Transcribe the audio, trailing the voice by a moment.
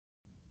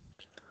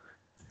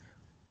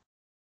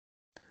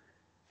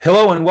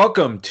Hello and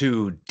welcome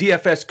to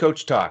DFS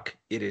Coach Talk.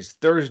 It is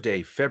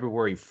Thursday,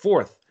 February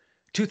 4th,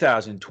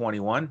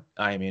 2021.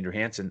 I am Andrew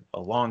Hansen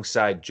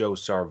alongside Joe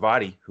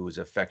Sarvati, who is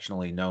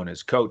affectionately known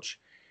as Coach.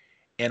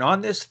 And on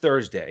this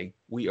Thursday,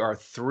 we are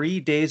 3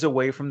 days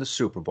away from the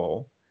Super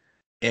Bowl,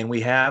 and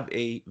we have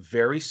a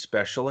very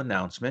special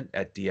announcement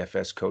at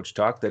DFS Coach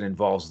Talk that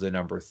involves the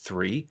number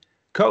 3.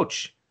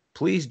 Coach,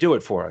 please do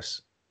it for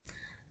us.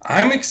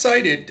 I'm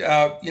excited.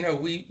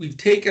 We've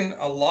taken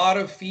a lot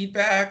of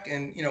feedback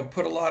and,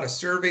 put a lot of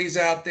surveys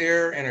out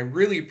there. And I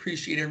really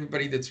appreciate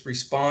everybody that's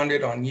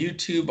responded on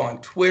YouTube, on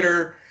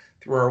Twitter,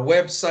 through our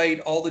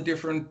website, all the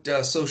different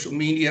social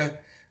media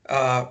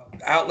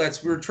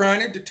outlets. We're trying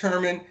to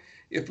determine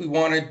if we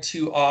wanted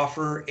to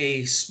offer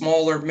a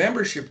smaller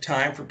membership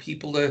time for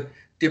people to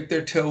dip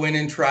their toe in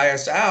and try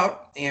us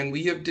out. And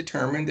we have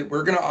determined that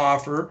we're going to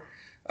offer,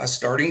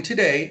 starting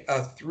today, a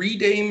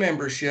 3-day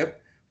membership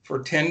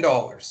for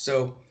 $10.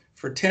 So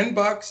for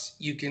 $10,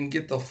 you can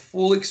get the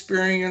full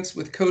experience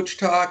with Coach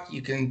Talk.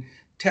 You can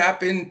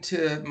tap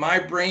into my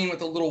brain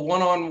with a little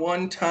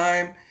one-on-one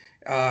time.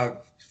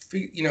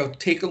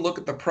 Take a look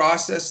at the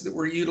process that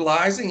we're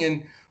utilizing,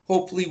 and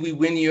hopefully we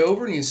win you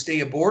over and you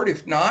stay aboard.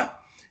 If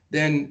not,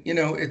 then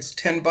it's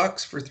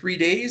 $10 for 3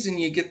 days, and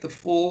you get the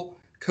full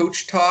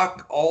Coach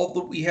Talk, all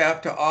that we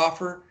have to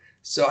offer.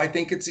 So I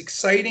think it's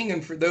exciting,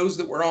 and for those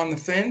that were on the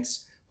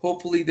fence,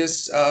 hopefully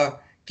this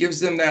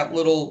gives them that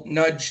little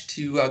nudge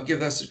to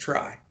give us a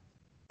try.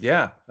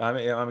 Yeah,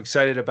 I'm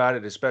excited about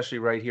it, especially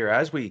right here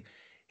as we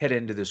head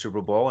into the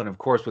Super Bowl. And of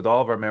course, with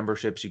all of our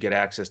memberships, you get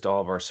access to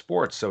all of our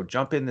sports. So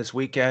jump in this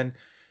weekend.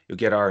 You'll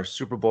get our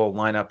Super Bowl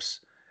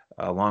lineups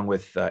along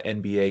with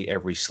NBA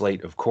every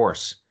slate, of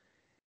course.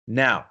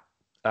 Now,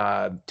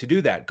 to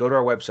do that, go to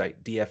our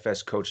website,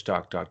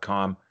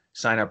 dfscoachtalk.com.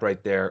 Sign up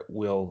right there.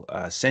 We'll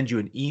send you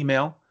an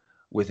email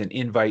with an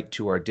invite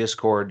to our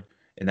Discord,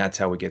 and that's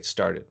how we get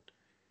started.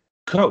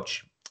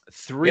 Coach,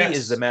 3 Yes.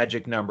 is the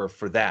magic number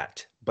for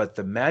that, but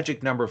the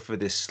magic number for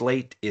this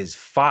slate is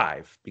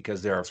 5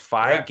 because there are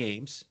 5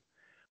 games.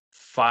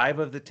 5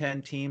 of the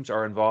 10 teams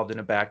are involved in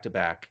a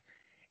back-to-back.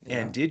 Yeah.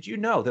 And did you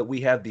know that we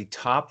have the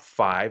top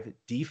 5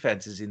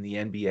 defenses in the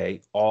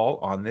NBA all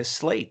on this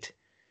slate?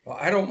 Well,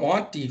 I don't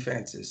want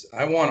defenses.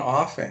 I want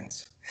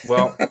offense.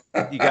 Well,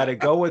 you got to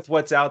go with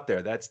what's out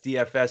there. That's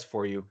DFS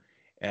for you.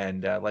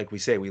 And like we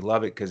say, we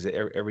love it because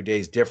every day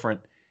is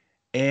different.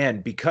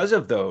 And because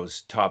of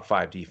those top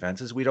 5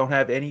 defenses, we don't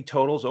have any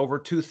totals over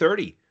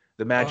 230,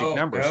 the magic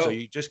number. No. So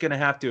you're just going to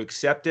have to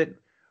accept it.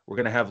 We're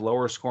going to have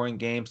lower scoring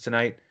games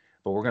tonight,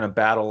 but we're going to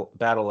battle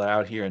it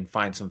out here and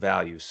find some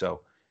value.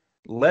 So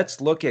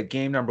let's look at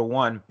game number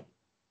 1.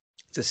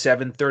 It's a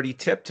 7:30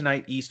 tip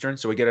tonight Eastern,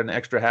 so we get an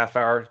extra half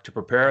hour to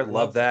prepare.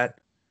 Love that.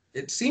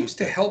 It seems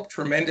to help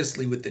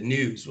tremendously with the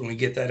news when we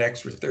get that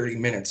extra 30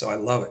 minutes, so I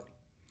love it.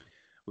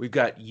 We've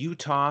got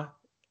Utah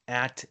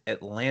at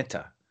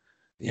Atlanta.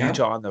 Yeah.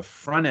 Utah on the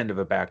front end of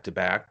a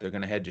back-to-back. They're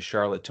going to head to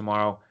Charlotte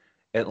tomorrow.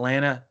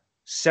 Atlanta,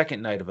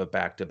 second night of a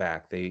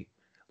back-to-back. They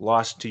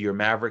lost to your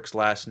Mavericks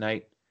last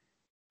night.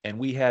 And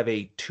we have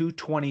a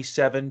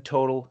 227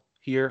 total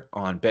here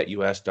on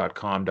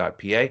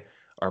betus.com.pa,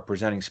 our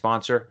presenting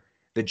sponsor.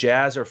 The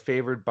Jazz are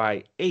favored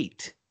by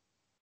 8.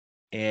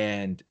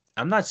 And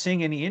I'm not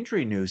seeing any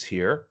injury news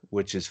here,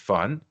 which is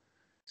fun.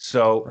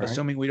 So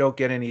assuming we don't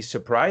get any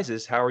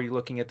surprises, how are you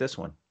looking at this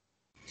one?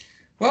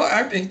 Well,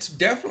 it's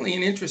definitely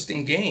an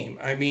interesting game.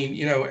 I mean,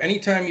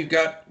 anytime you've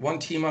got one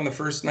team on the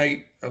first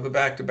night of a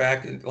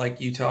back-to-back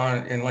like Utah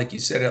and like you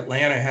said,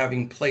 Atlanta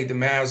having played the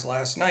Mavs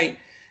last night,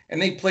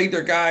 and they played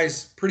their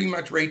guys pretty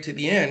much right to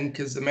the end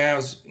because the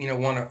Mavs,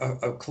 won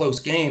a close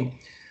game.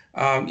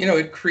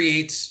 It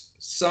creates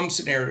some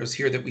scenarios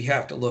here that we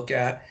have to look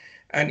at.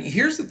 And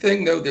here's the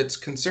thing, though, that's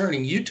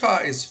concerning. Utah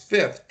is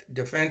 5th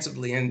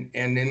defensively, and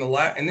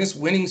in this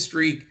winning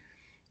streak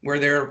where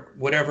they're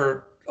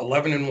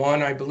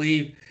 11-1, I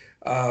believe.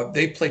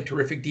 They play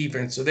terrific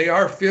defense. So they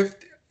are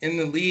 5th in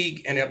the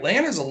league, and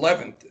Atlanta's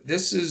 11th.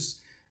 This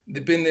has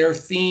been their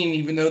theme,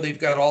 even though they've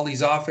got all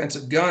these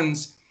offensive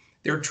guns.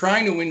 They're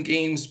trying to win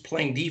games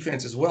playing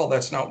defense as well.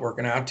 That's not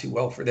working out too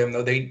well for them,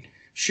 though they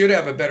should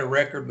have a better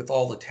record with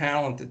all the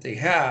talent that they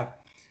have.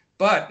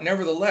 But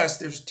nevertheless,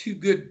 there's 2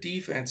 good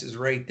defenses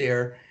right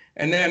there.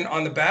 And then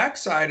on the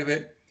backside of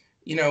it,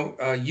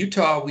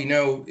 Utah, we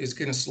know, is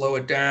going to slow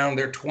it down.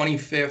 They're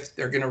 25th.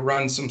 They're going to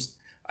run some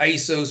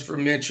ISOs for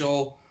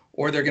Mitchell,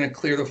 or they're going to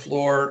clear the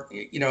floor,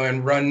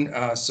 and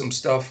run some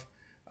stuff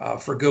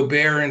for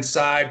Gobert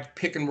inside,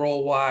 pick and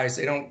roll wise.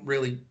 They don't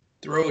really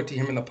throw it to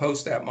him in the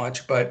post that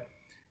much, but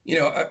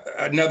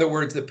in other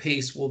words, the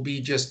pace will be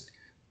just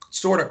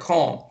sort of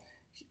calm.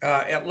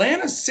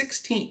 Atlanta's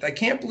 16th. I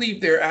can't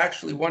believe they're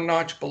actually one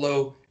notch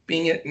below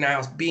being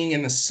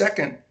in the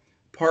second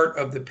part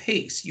of the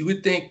pace. You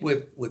would think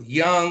with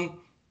Young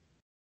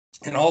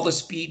and all the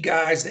speed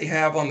guys they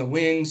have on the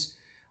wings,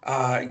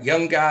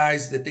 young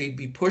guys, that they'd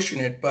be pushing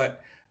it.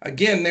 But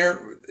again,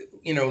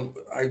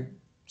 I've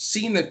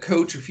seen the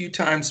coach a few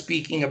times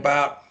speaking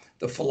about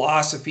the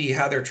philosophy,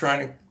 how they're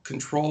trying to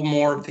control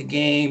more of the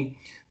game.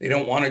 They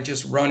don't want to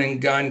just run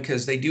and gun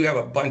because they do have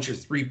a bunch of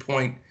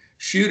 3-point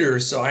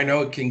shooters. So I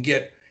know it can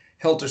get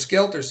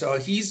helter-skelter. So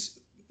he's,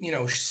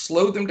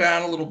 slowed them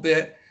down a little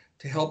bit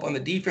to help on the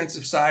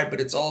defensive side, but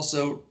it's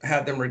also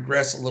had them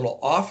regress a little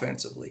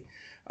offensively.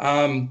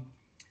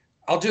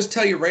 I'll just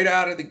tell you right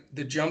out of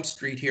the jump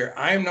street here,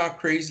 I am not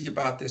crazy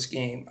about this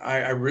game.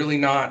 I really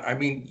not. I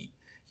mean,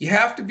 you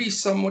have to be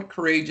somewhat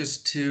courageous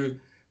to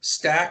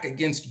stack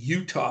against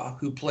Utah,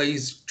 who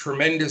plays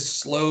tremendous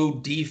slow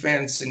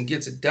defense and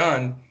gets it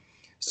done.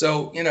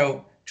 So,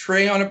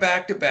 Trae on a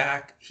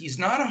back-to-back. He's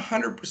not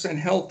 100%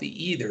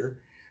 healthy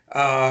either.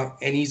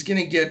 And he's going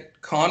to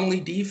get Conley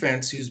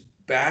defense, who's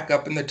back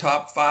up in the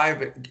top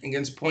 5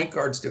 against point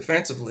guards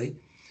defensively.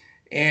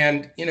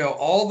 And,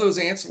 all those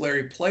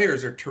ancillary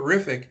players are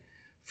terrific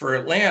for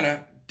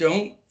Atlanta.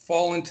 Don't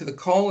fall into the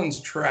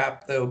Collins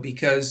trap, though,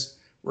 because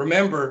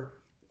remember,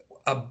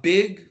 a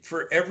big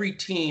for every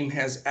team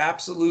has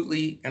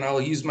absolutely, and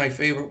I'll use my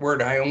favorite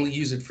word, I only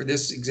use it for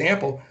this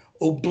example,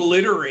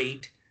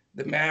 obliterate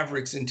the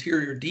Mavericks'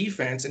 interior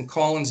defense. And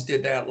Collins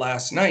did that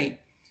last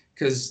night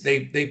because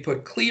they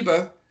put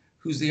Kleba,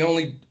 who's the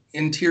only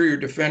interior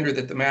defender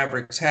that the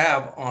Mavericks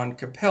have, on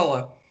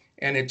Capella,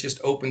 and it just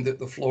opened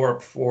the floor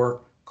up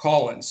for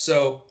Collins.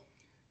 So,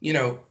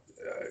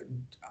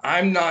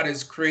 I'm not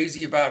as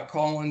crazy about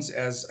Collins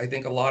as I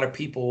think a lot of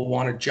people will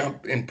want to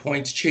jump in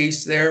points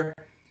chase there.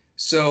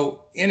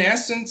 So, in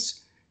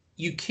essence,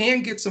 you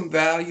can get some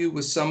value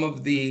with some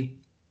of the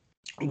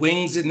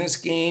wings in this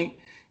game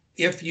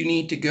if you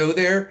need to go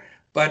there.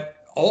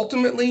 But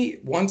ultimately,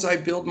 once I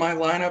build my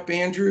lineup,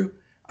 Andrew,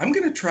 I'm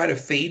going to try to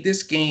fade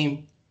this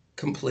game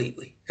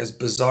completely. As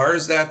bizarre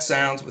as that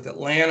sounds, with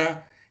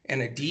Atlanta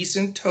and a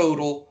decent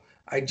total,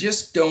 I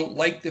just don't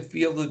like the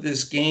feel of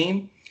this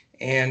game,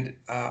 and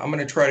I'm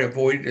going to try to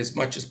avoid it as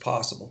much as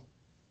possible.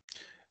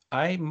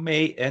 I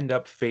may end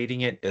up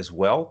fading it as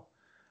well,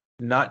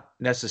 not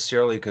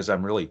necessarily because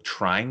I'm really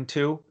trying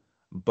to,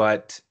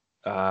 but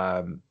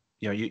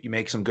you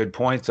make some good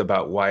points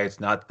about why it's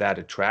not that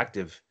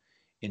attractive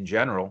in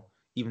general,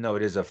 even though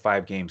it is a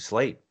 5-game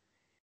slate.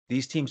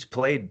 These teams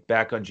played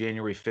back on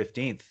January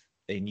 15th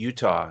in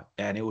Utah,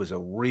 and it was a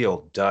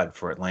real dud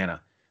for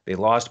Atlanta. They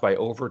lost by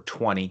over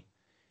 20.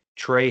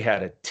 Trae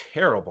had a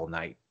terrible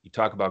night. You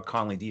talk about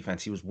Conley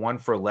defense. He was 1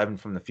 for 11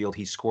 from the field.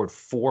 He scored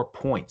 4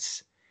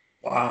 points.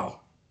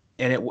 Wow.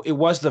 And it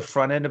was the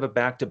front end of a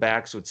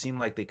back-to-back, so it seemed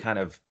like they kind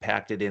of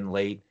packed it in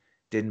late,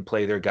 didn't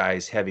play their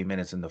guys heavy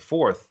minutes in the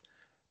fourth.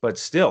 But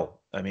still,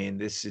 I mean,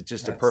 this is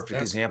just a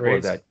perfect example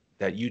crazy. Of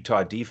that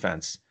Utah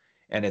defense.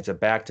 And it's a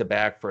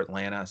back-to-back for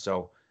Atlanta.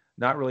 So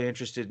not really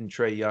interested in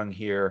Trae Young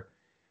here.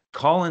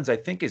 Collins, I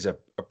think, is a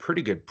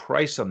pretty good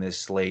price on this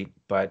slate,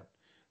 but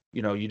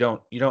you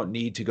don't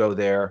need to go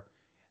there.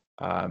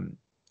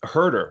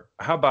 Herder,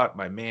 how about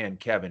my man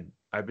Kevin?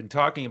 I've been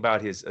talking about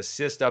his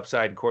assist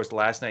upside. Of course,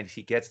 last night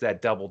he gets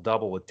that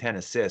double-double with 10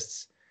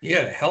 assists.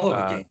 Yeah, hell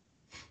of a game.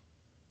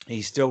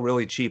 He's still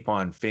really cheap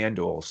on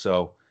FanDuel,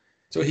 so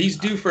he's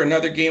due for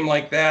another game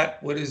like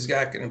that. What is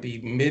that going to be,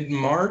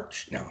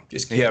 mid-March? No,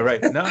 just kidding. Yeah,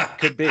 right. No,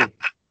 could be.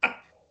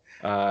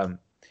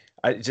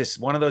 I just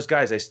one of those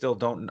guys. I still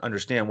don't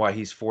understand why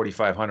he's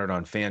 4,500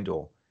 on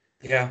FanDuel.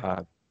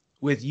 Yeah.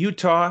 With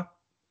Utah,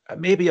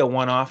 maybe a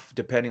one-off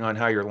depending on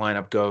how your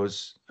lineup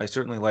goes. I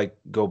certainly like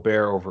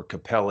Gobert over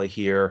Capella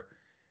here.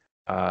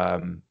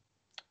 O'Neal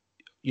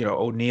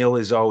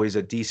is always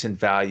a decent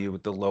value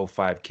with the low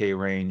 5K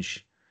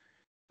range.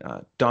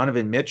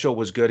 Donovan Mitchell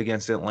was good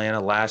against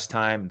Atlanta last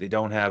time. They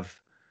don't have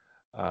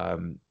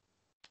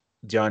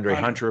DeAndre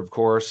Hunter, of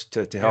course,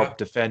 to help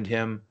defend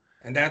him.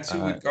 And that's who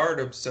would guard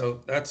him.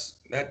 So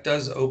that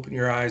does open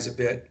your eyes a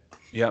bit.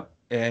 Yep.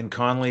 And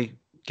Conley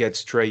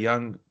gets Trae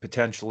Young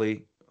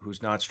potentially,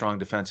 who's not strong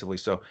defensively.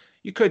 So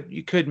you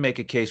could make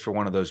a case for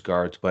one of those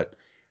guards, but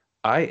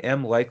I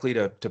am likely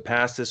to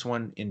pass this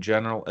one in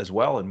general as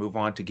well and move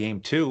on to game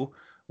 2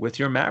 with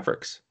your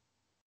Mavericks.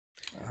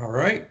 All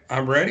right,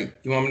 I'm ready.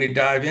 You want me to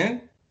dive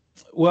in?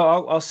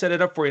 Well, I'll set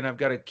it up for you, and I've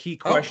got a key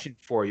question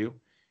for you.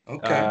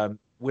 Okay.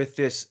 With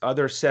this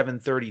other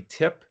 7:30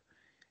 tip,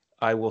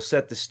 I will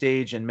set the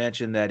stage and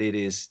mention that it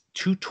is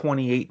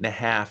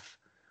 228.5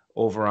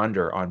 over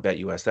under on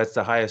BetUS. That's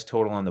the highest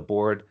total on the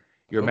board.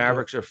 Your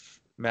Mavericks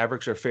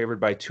are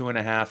favored by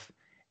 2.5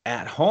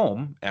 at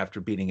home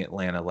after beating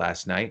Atlanta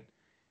last night.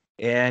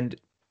 And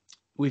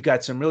we've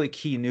got some really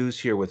key news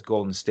here with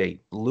Golden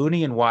State.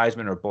 Looney and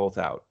Wiseman are both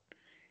out.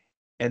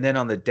 And then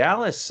on the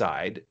Dallas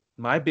side,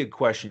 my big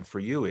question for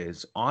you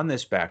is, on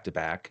this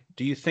back-to-back,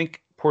 do you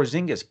think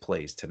Porzingis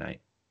plays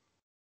tonight?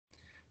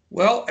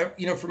 Well,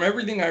 from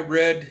everything I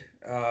read,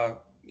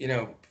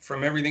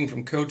 from everything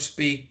from Coach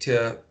Speak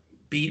to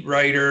beat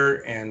writer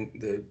and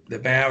the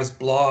Mavs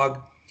blog,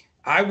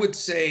 I would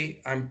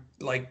say I'm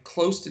like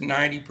close to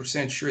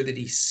 90% sure that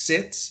he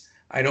sits.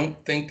 I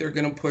don't think they're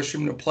going to push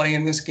him to play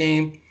in this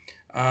game.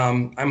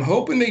 I'm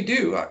hoping they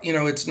do.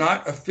 It's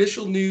not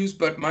official news,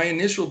 but my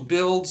initial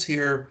builds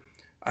here,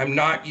 I'm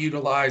not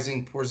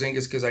utilizing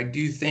Porzingis because I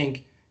do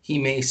think he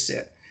may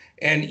sit.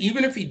 And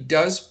even if he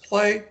does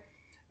play,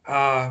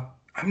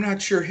 I'm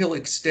not sure he'll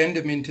extend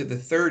him into the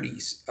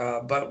 30s,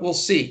 but we'll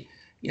see.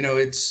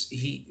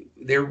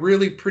 They're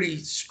really pretty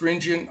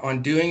stringent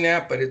on doing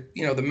that, but the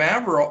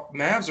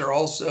Mavs are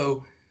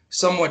also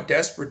somewhat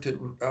desperate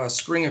to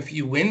string a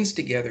few wins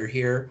together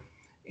here,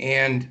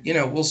 and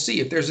we'll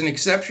see if there's an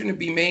exception to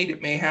be made.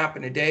 It may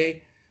happen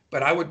today,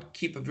 but I would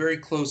keep a very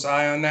close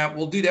eye on that.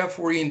 We'll do that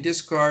for you in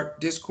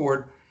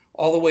Discord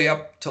all the way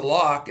up to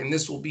lock, and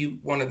this will be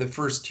one of the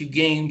first two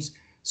games,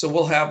 so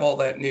we'll have all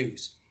that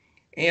news.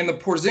 And the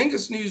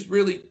Porzingis news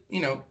really,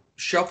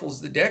 shuffles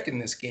the deck in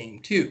this game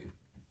too.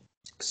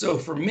 So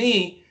for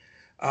me,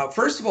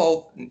 first of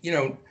all,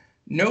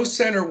 no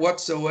center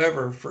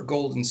whatsoever for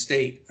Golden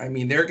State. I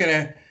mean, they're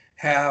going to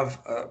have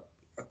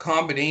a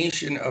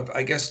combination of,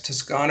 I guess,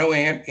 Toscano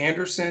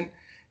Anderson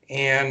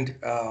and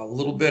a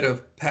little bit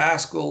of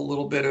Pascal, a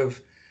little bit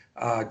of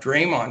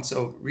Draymond.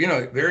 So,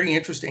 very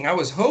interesting. I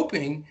was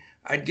hoping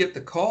I'd get the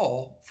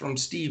call from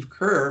Steve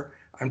Kerr.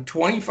 I'm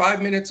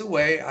 25 minutes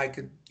away. I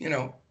could,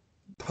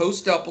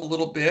 post up a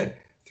little bit,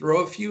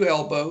 throw a few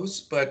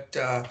elbows, but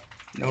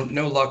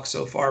no luck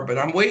so far. But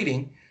I'm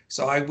waiting.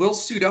 So I will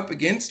suit up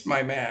against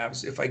my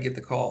Mavs if I get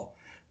the call.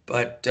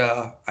 But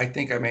I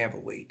think I may have a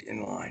wait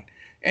in line.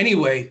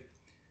 Anyway,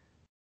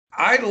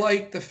 I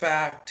like the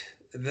fact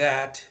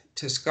that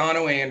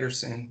Toscano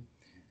Anderson,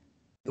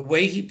 the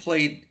way he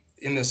played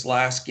in this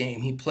last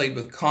game, he played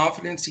with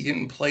confidence. He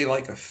didn't play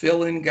like a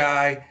fill-in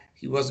guy.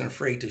 He wasn't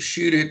afraid to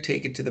shoot it,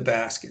 take it to the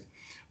basket.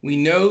 We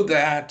know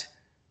that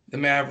the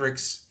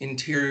Mavericks'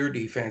 interior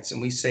defense,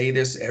 and we say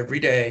this every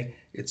day,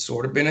 it's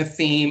sort of been a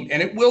theme,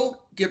 and it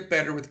will get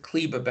better with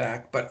Kleber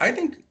back. But I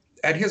think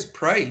at his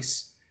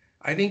price,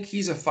 I think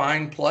he's a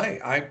fine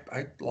play.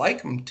 I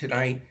like him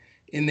tonight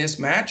in this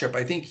matchup.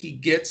 I think he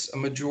gets a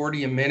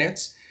majority of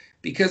minutes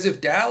because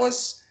if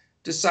Dallas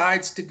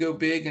decides to go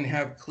big and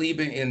have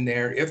Kleber in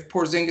there, if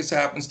Porzingis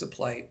happens to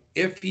play,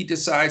 if he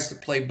decides to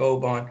play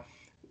Boban,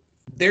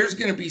 there's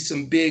going to be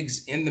some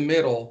bigs in the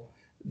middle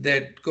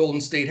that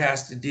Golden State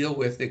has to deal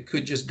with that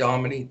could just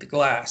dominate the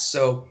glass.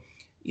 So,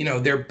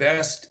 their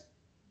best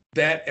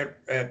bet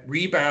at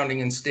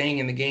rebounding and staying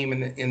in the game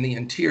in the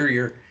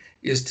interior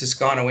is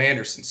Toscano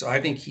Anderson. So I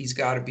think he's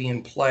got to be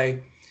in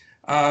play.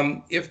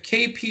 If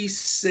KP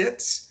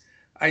sits,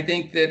 I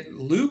think that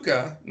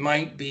Luka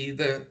might be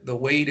the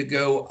way to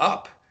go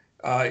up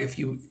if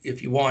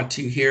you want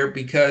to here,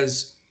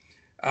 because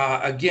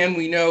again,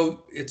 we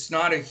know it's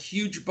not a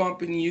huge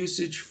bump in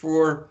usage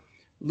for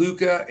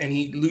Luka, and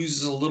he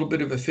loses a little bit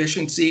of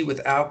efficiency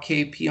without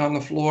KP on the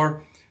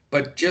floor.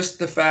 But just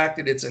the fact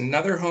that it's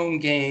another home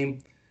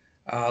game,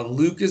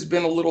 Luka's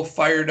been a little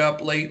fired up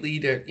lately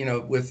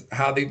with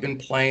how they've been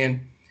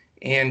playing.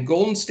 And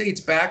Golden State's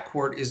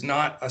backcourt is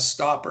not a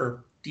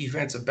stopper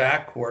defensive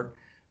backcourt.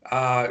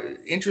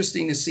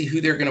 Interesting to see who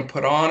they're going to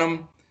put on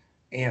them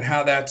and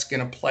how that's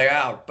going to play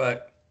out.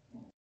 But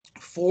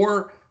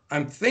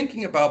I'm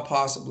thinking about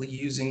possibly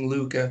using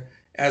Luka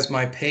as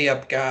my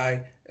pay-up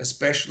guy,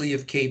 especially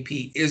if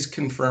KP is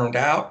confirmed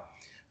out.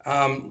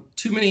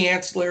 Too many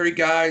ancillary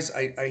guys.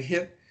 I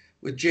hit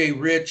with Jay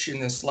Rich in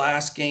this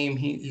last game.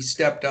 He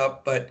stepped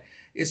up, but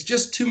it's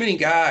just too many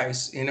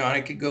guys, and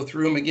I could go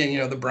through them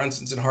again, the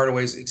Brunsons and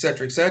Hardaways, et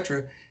cetera, et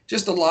cetera.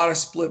 Just a lot of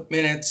split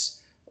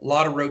minutes, a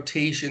lot of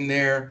rotation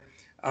there.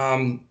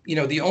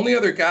 The only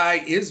other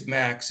guy is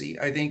Maxey.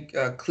 I think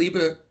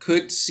Kleber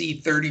could see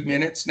 30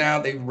 minutes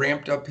now. They've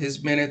ramped up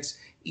his minutes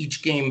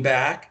each game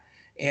back.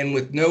 And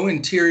with no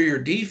interior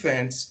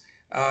defense,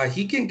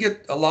 he can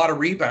get a lot of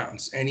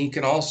rebounds, and he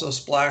can also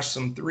splash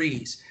some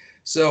threes.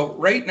 So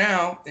right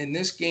now in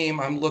this game,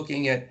 I'm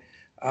looking at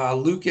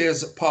Luka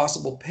as a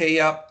possible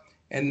pay-up,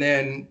 and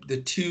then the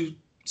two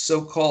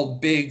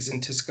so-called bigs in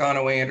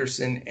Toscano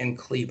Anderson and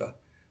Kleber.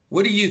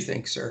 What do you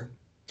think, sir?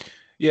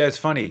 Yeah, it's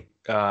funny,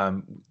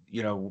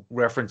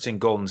 referencing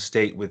Golden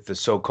State with the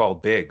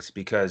so-called bigs,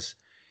 because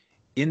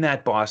in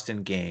that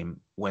Boston game,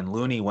 when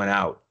Looney went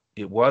out,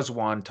 it was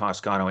Juan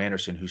Toscano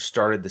Anderson who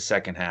started the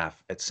second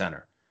half at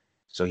center.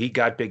 So he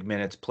got big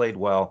minutes, played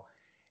well,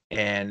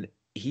 and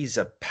he's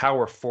a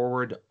power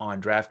forward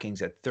on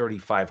DraftKings at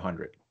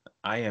 3,500.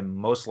 I am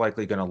most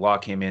likely going to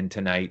lock him in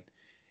tonight.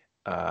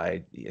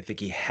 I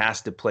think he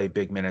has to play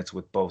big minutes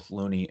with both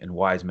Looney and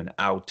Wiseman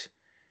out.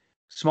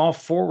 Small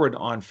forward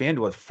on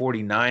FanDuel at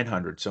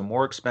 4,900, so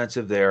more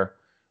expensive there.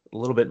 A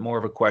little bit more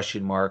of a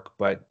question mark,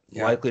 but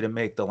likely to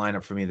make the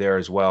lineup for me there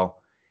as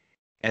well.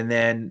 And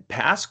then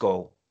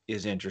Pascal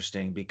is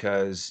interesting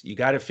because you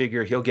got to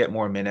figure he'll get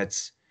more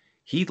minutes.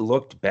 He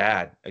looked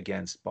bad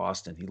against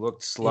Boston. He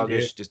looked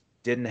sluggish, just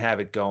didn't have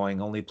it going,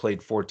 only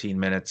played 14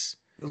 minutes.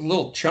 A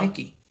little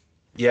chunky.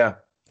 Yeah,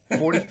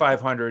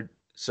 4,500.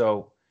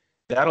 So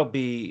that'll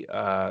be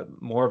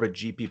more of a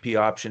GPP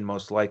option,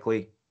 most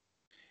likely.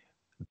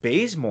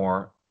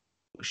 Bazemore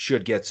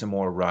should get some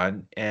more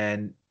run.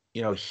 And,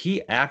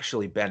 he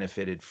actually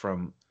benefited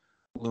from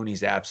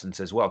Looney's absence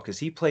as well, because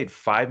he played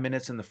 5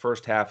 minutes in the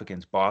first half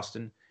against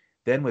Boston.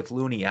 Then with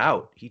Looney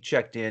out, he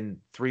checked in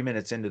 3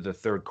 minutes into the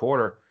third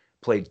quarter,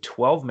 played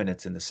 12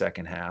 minutes in the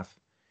second half.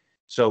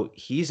 So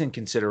he's in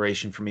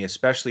consideration for me,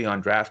 especially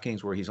on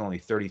DraftKings where he's only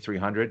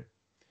 3,300.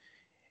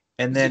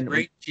 And He's a then we,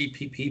 great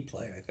GPP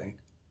play, I think.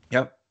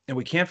 yep, and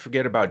we can't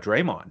forget about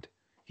Draymond.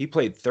 He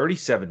played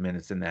 37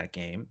 minutes in that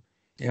game.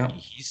 Yeah.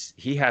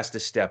 He has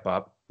to step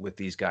up with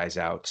these guys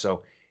out.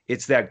 So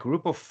it's that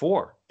group of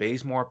four: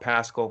 Bazemore,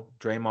 Pascal,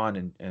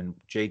 Draymond, and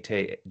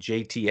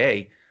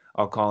JTA.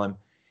 I'll call him.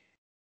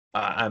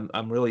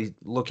 I'm really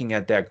looking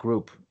at that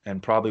group,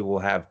 and probably will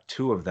have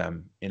two of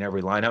them in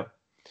every lineup.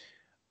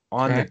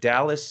 On the Okay.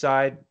 Dallas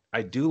side,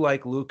 I do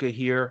like Luka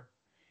here.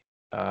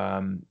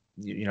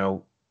 You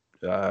know,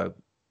 uh,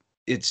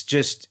 it's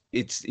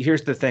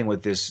here's the thing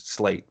with this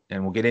slate,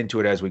 and we'll get into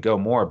it as we go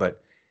more,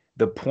 but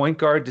the point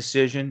guard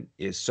decision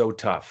is so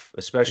tough,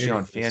 especially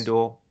on It is.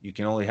 FanDuel. You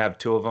can only have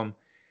two of them.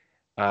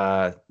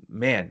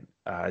 Man,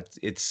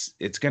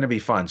 it's going to be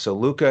fun. So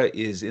Luka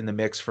is in the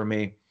mix for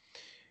me.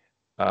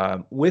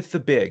 With the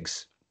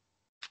bigs,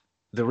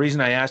 the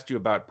reason I asked you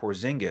about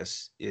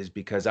Porzingis is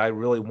because I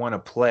really want to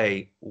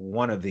play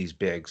one of these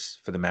bigs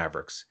for the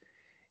Mavericks.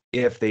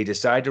 If they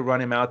decide to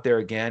run him out there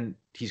again,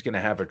 he's going to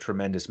have a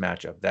tremendous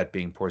matchup, that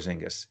being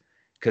Porzingis.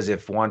 Because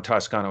if Juan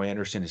Toscano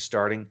Anderson is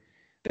starting,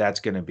 that's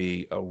going to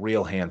be a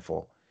real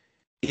handful.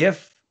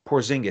 If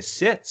Porzingis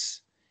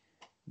sits,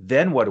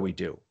 then what do we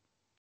do?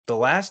 The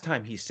last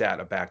time he sat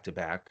a back to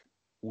back,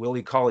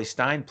 Willie Cauley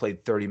Stein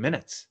played 30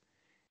 minutes,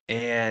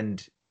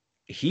 and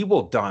he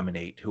will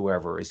dominate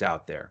whoever is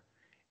out there.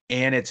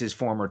 And it's his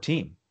former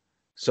team.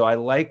 So I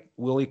like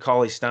Willie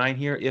Cauley Stein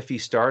here if he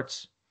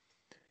starts.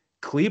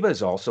 Kleba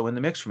is also in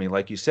the mix for me,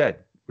 like you said.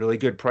 Really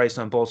good price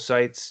on both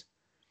sites.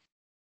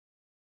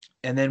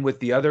 And then with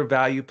the other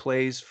value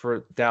plays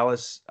for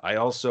Dallas, I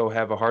also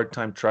have a hard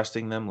time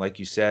trusting them, like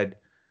you said.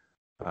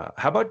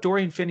 How about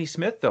Dorian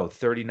Finney-Smith, though?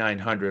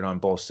 3,900 on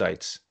both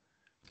sites.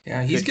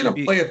 Yeah, he's Could he going to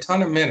be? play a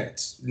ton of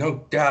minutes,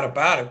 no doubt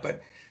about it.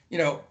 But, you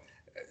know,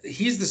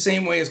 he's the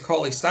same way as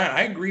Cauley Stein.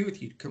 I agree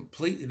with you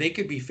completely. They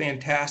could be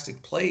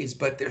fantastic plays,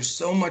 but there's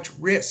so much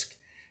risk.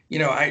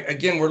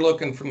 Again, we're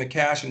looking from the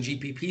cash and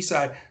GPP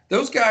side.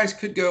 Those guys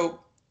could go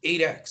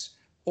 8x,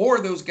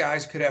 or those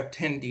guys could have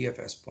 10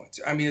 DFS points.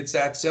 I mean, it's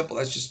that simple.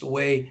 That's just the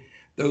way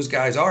those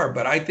guys are.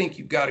 But I think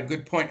you've got a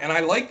good point. And I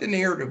like the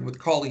narrative with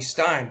Cauley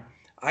Stein.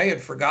 I had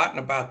forgotten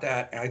about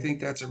that. And I think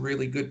that's a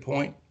really good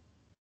point.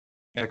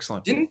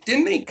 Excellent. Didn't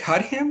they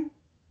cut him?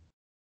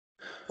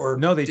 Or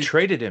No, they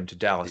traded him to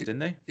Dallas, did, didn't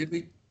they? did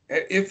we?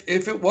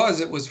 If it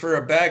was for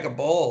a bag of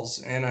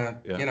balls and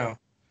Yeah.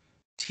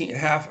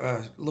 half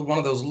one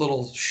of those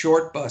little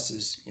short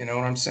buses. You know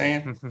what I'm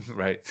saying?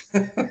 Right.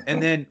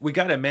 And then we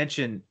got to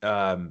mention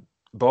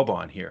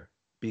Boban here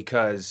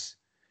because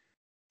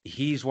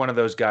he's one of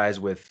those guys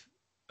with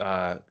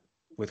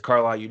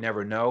Carlisle you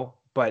never know.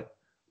 But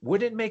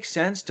would it make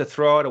sense to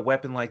throw out a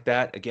weapon like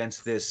that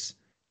against this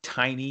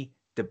tiny,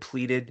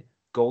 depleted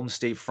Golden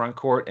State front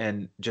court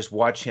and just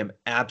watch him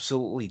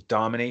absolutely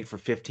dominate for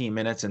 15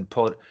 minutes and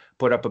put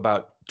up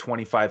about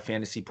 25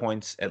 fantasy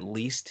points at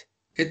least?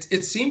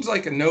 It seems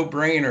like a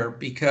no-brainer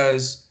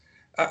because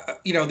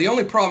the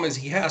only problem is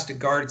he has to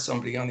guard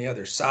somebody on the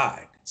other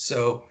side,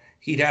 so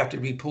he'd have to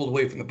be pulled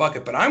away from the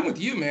bucket. But I'm with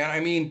you, man. I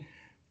mean,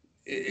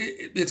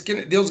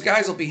 those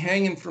guys will be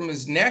hanging from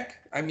his neck.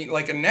 I mean,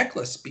 like a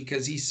necklace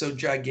because he's so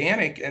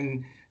gigantic,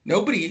 and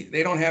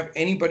they don't have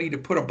anybody to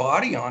put a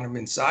body on him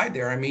inside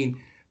there. I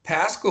mean,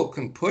 Pascal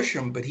can push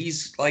him, but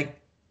he's like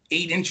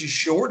 8 inches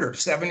shorter,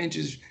 7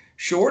 inches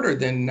shorter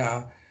than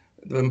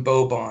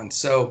Boban.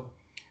 So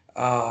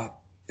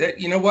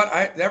you know what?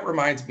 That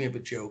reminds me of a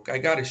joke. I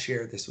got to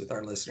share this with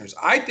our listeners.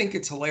 I think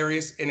it's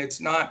hilarious, and it's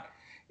not.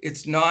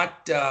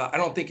 I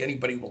don't think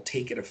anybody will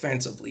take it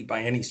offensively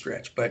by any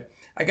stretch. But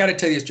I got to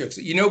tell you this joke.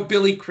 So,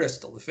 Billy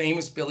Crystal, the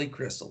famous Billy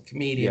Crystal,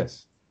 comedian.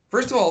 Yes.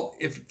 First of all,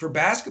 if for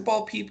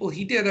basketball people,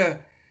 he did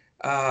a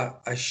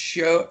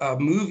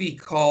movie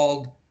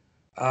called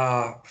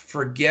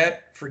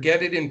Forget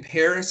It in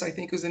Paris, I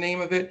think was the name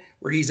of it,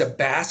 where he's a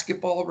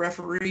basketball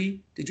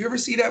referee. Did you ever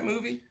see that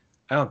movie?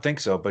 I don't think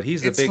so, but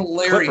he's the It's big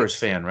hilarious. Clippers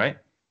fan, right?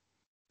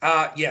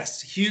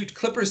 Yes, huge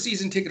Clippers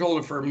season ticket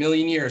holder for a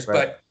million years.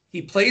 Right. But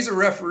he plays a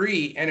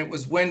referee, and it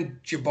was when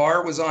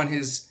Jabbar was on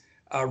his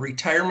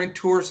retirement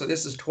tour. So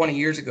this is 20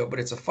 years ago, but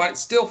it's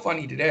still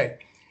funny today.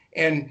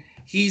 And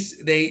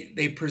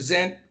they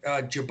present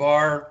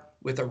Jabbar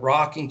with a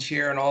rocking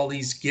chair and all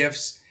these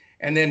gifts.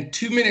 And then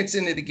 2 minutes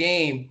into the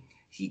game,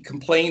 he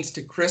complains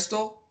to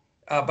Crystal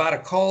about a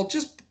call,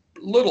 just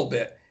a little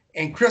bit.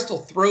 And Crystal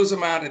throws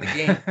him out of the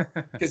game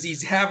because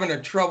he's having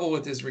a trouble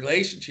with his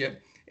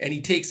relationship. And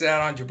he takes it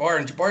out on Jabbar.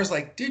 And Jabbar's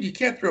like, dude, you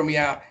can't throw me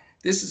out.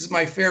 This is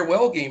my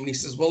farewell game. And he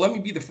says, well, let me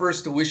be the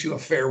first to wish you a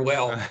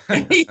farewell.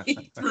 And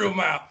he threw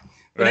him out.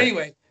 But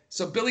anyway,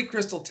 so Billy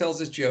Crystal tells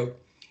this joke.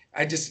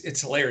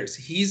 It's hilarious.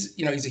 He's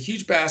a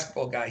huge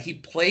basketball guy. He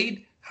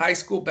played high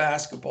school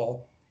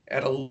basketball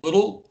at a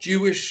little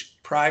Jewish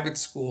private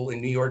school in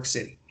New York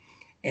City.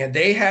 And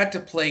they had to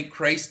play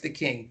Christ the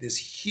King, this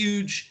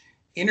huge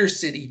inner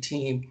city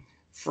team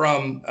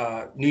from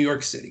New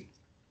York City.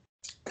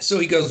 So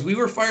he goes, we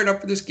were fired up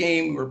for this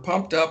game. We were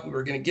pumped up. We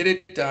were going to get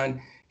it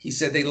done. He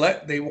said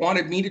they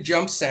wanted me to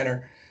jump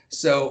center.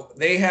 So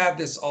they have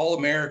this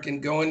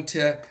All-American going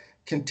to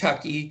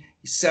Kentucky,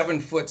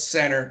 7-foot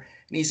center.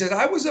 And he said,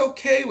 I was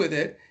okay with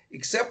it,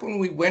 except when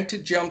we went to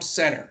jump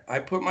center. I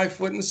put my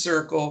foot in the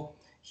circle.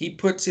 He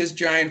puts his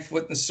giant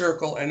foot in the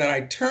circle. And then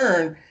I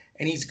turn,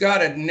 and he's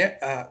got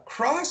a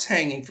cross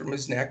hanging from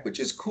his neck, which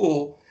is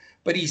cool.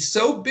 But he's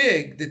so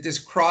big that this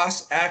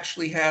cross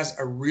actually has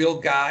a real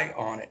guy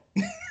on it.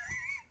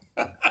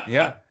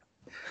 Yeah.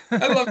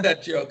 I love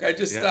that joke. I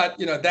just Yeah.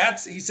 thought,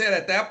 he said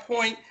at that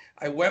point,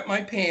 I wet my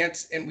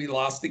pants and we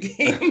lost the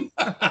game.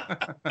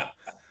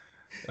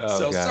 Oh,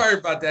 So gosh. sorry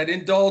about that.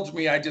 Indulge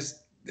me. I just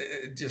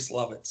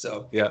love it.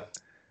 So Yeah.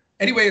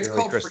 anyway, it's Really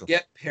called crystal.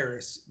 Forget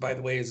Paris, by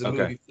the way, as a Okay.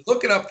 movie.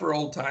 Look it up for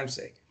old time's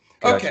sake.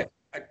 Gotcha. Okay.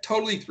 I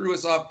totally threw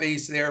us off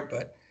base there,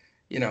 but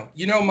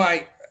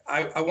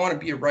I want to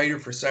be a writer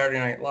for Saturday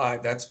Night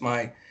Live. That's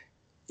my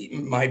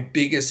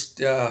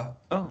biggest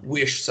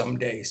wish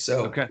someday.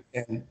 So, Okay.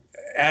 and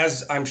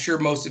as I'm sure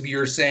most of you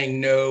are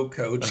saying, no,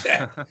 coach,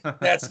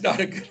 that's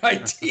not a good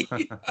idea.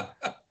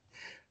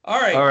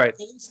 All right. All right.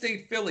 Golden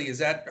State, Philly.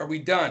 Are we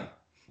done?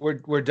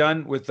 We're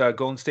done with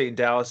Golden State and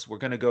Dallas. We're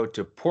going to go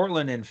to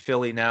Portland and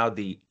Philly now,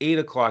 the 8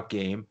 o'clock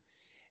game,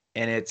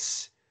 and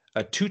it's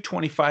a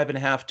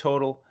 225.5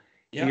 total.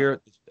 Yeah.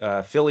 Here.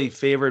 Philly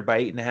favored by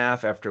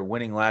 8.5 after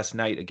winning last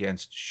night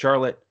against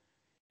Charlotte.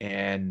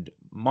 And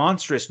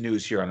monstrous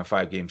news here on a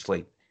 5-game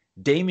slate.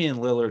 Damian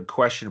Lillard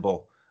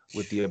questionable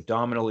with the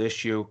abdominal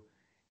issue.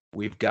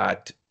 We've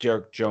got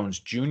Derek Jones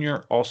Jr.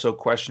 also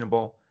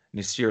questionable.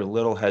 Nasir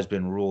Little has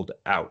been ruled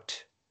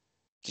out.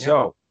 Yeah.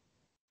 So,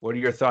 what are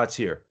your thoughts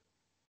here?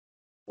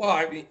 Well,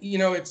 I mean,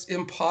 it's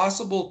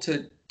impossible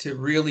to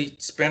really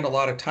spend a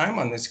lot of time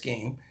on this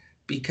game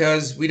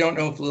because we don't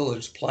know if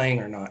Lillard's playing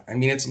or not. I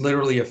mean, it's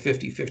literally a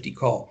 50-50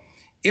 call.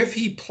 If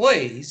he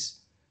plays,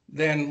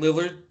 then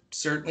Lillard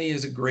certainly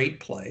is a great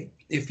play.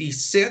 If he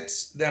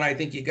sits, then I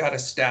think you got to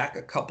stack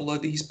a couple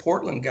of these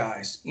Portland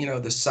guys,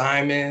 the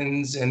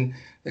Simons and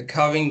the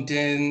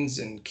Covingtons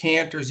and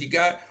Cantors. You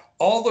got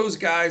all those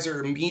guys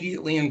are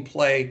immediately in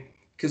play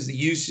because the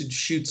usage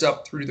shoots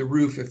up through the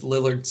roof if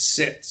Lillard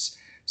sits.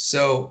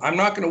 So I'm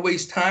not going to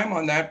waste time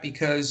on that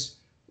because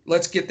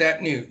let's get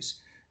that news.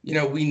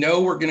 We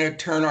know we're going to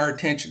turn our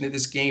attention to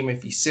this game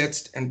if he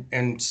sits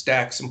and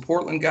stacks some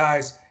Portland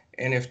guys.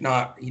 And if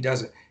not, he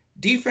doesn't.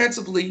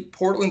 Defensively,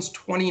 Portland's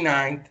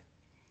 29th,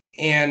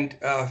 and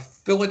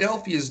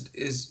Philadelphia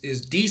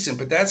is decent,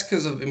 but that's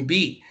because of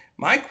Embiid.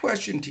 My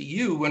question to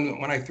you,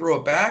 when I throw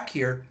it back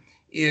here,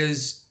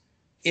 is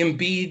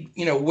Embiid.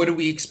 What do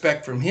we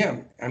expect from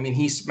him? I mean,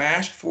 he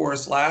smashed for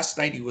us last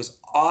night. He was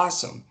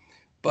awesome,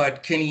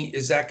 but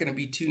is that going to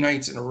be 2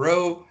 nights in a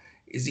row?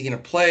 Is he going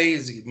to play?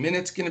 Is he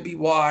minutes going to be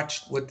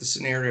watched? What the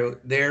scenario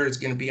there is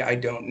going to be, I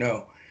don't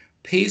know.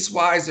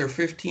 Pace-wise, they're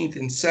 15th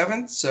and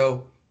 7th,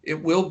 so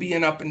it will be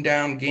an up and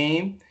down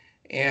game.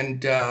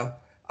 And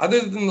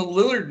other than the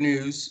Lillard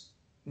news,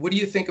 what do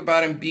you think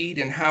about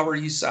Embiid and how are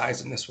you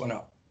sizing this one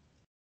up?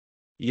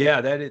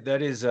 Yeah,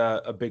 that is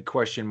a big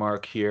question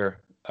mark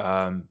here.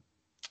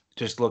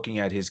 Just looking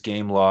at his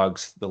game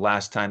logs, the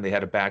last time they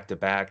had a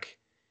back-to-back,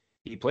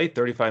 he played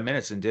 35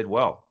 minutes and did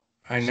well.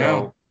 I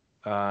know.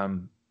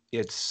 So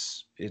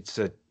it's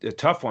a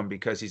tough one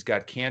because he's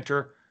got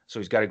Cantor, so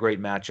he's got a great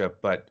matchup.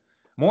 But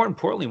more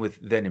importantly,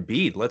 than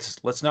Embiid,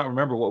 let's not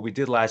remember what we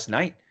did last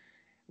night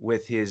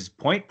with his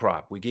point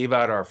prop. We gave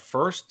out our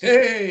first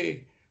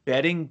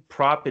betting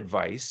prop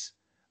advice,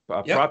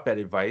 prop bet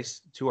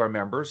advice to our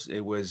members.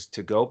 It was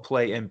to go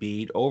play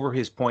Embiid over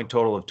his point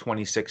total of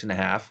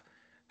 26.5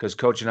 because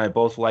Coach and I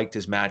both liked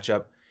his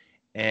matchup,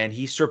 and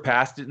he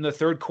surpassed it in the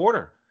third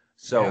quarter.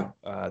 So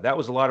that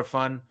was a lot of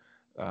fun,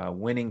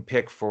 winning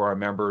pick for our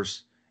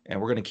members. And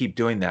we're going to keep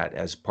doing that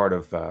as part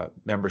of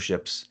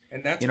memberships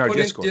and that's in our put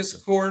Discord. In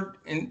Discord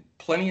in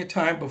plenty of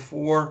time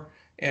before,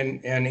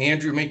 and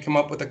Andrew may come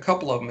up with a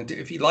couple of them.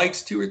 If he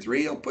likes 2 or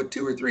 3, he'll put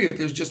 2 or 3. If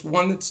there's just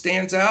one that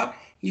stands out,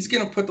 he's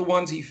going to put the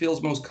ones he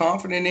feels most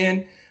confident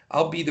in.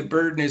 I'll be the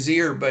bird in his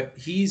ear, but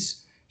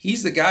he's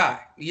the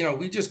guy.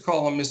 We just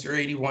call him Mr.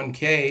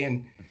 81K,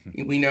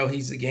 and we know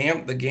he's the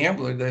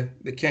gambler,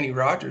 the Kenny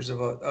Rogers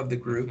of the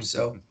group.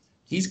 So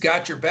he's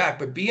got your back.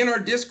 But be in our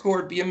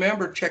Discord, be a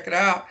member, check it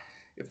out.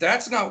 If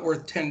that's not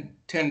worth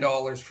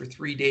 $10 for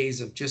 3 days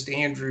of just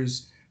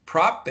Andrew's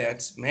prop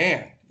bets,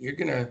 man, you're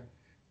going to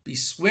be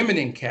swimming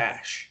in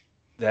cash.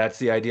 That's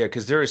the idea,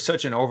 because there is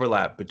such an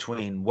overlap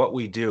between what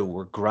we do.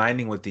 We're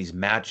grinding with these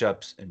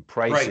matchups and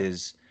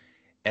prices,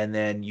 and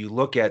then you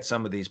look at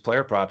some of these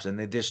player props and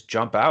they just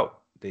jump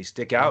out. They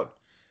stick out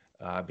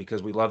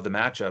because we love the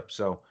matchup.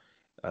 So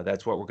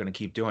that's what we're going to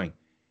keep doing.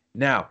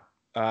 Now,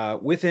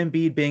 with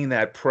Embiid being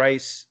that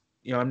price,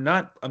 I'm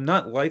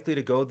not likely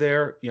to go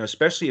there,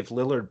 especially if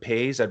Lillard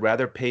pays. I'd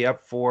rather pay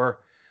up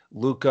for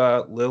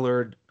Luka,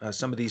 Lillard,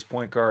 some of these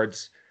point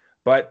guards,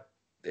 but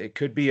it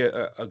could be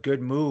a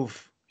good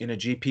move in a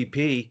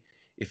GPP.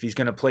 If he's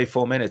going to play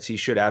full minutes, he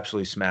should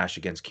absolutely smash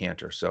against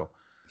Cantor. So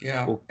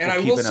we'll I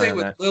will say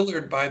with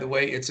Lillard, by the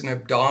way, it's an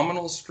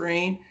abdominal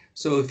strain.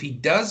 So if he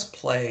does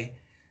play,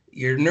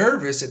 you're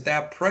nervous at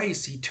that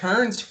price. He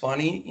turns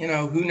funny,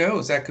 who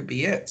knows? That could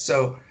be it.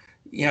 So,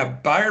 yeah,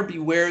 buyer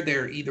beware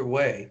there either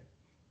way.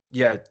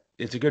 Yeah,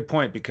 it's a good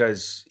point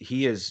because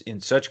he is in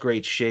such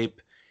great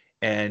shape,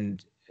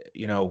 and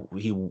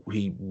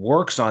he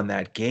works on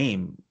that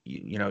game.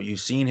 You've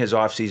seen his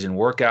off-season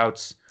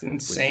workouts It's with the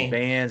insane.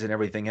 bands and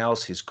everything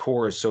else. His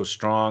core is so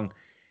strong,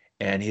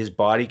 and his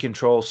body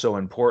control is so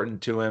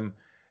important to him.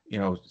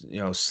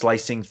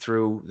 Slicing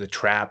through the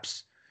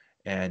traps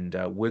and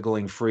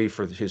wiggling free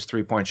for his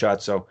three-point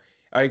shot. So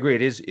I agree.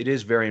 It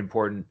is very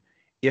important.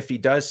 If he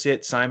does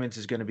sit, Simons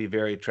is going to be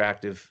very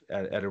attractive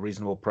at a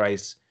reasonable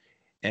price.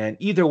 And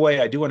either way,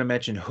 I do want to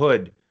mention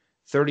Hood,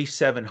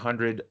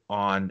 3,700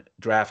 on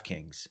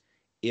DraftKings.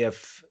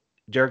 If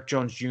Derek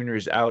Jones Jr.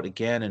 is out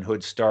again and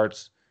Hood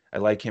starts, I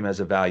like him as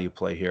a value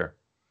play here.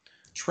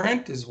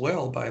 Trent as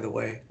well, by the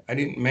way. I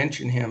didn't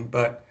mention him,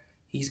 but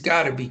he's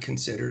got to be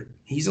considered.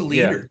 He's a Yeah,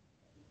 leader.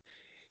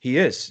 he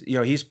is.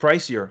 He's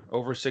pricier,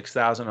 over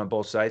 6,000 on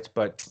both sites,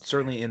 but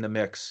certainly in the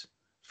mix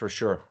for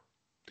sure.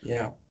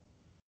 Yeah.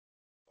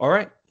 All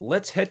right,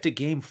 let's head to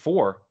game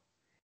 4.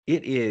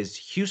 It is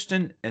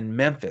Houston and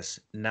Memphis,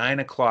 9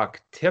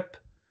 o'clock tip.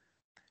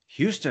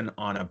 Houston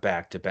on a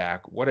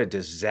back-to-back. What a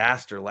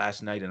disaster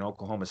last night in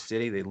Oklahoma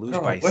City. They lose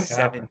Oh, by what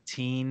happened?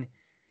 17.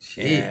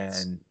 Jeez.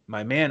 And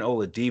my man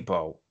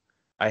Oladipo,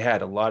 I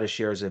had a lot of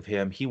shares of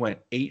him. He went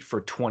 8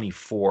 for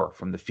 24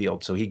 from the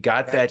field. So he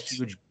got that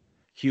That's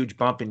huge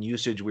bump in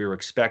usage we were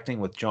expecting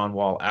with John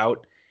Wall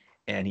out,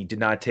 and he did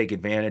not take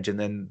advantage. And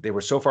then they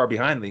were so far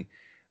behind,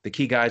 the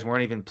key guys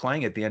weren't even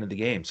playing at the end of the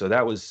game. So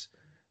that was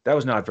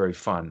not very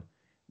fun.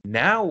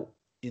 Now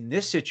in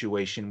this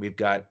situation, we've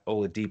got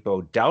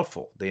Oladipo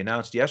doubtful. They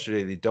announced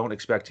yesterday they don't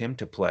expect him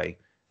to play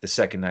the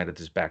second night of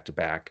this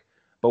back-to-back,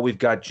 but we've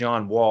got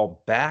John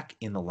Wall back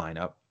in the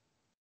lineup.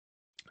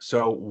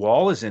 So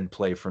Wall is in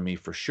play for me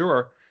for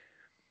sure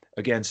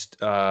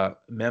against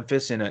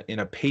Memphis in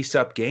a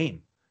pace-up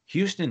game.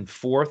 Houston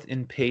 4th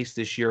in pace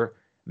this year,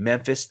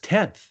 Memphis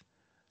 10th.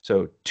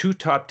 So 2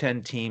 top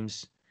 10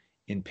 teams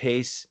in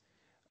pace.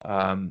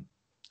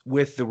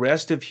 With the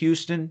rest of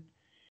Houston,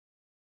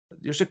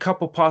 there's a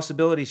couple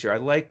possibilities here. I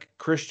like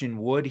Christian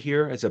Wood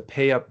here as a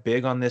pay up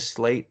big on this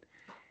slate.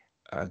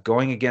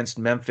 Going against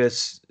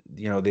Memphis,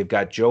 they've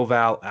got Joe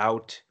Val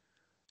out.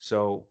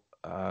 So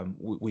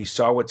we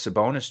saw what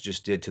Sabonis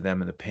just did to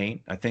them in the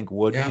paint. I think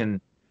Wood yeah.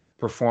 can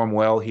perform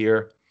well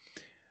here.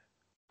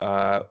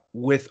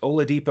 With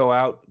Oladipo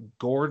out,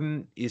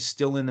 Gordon is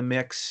still in the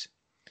mix.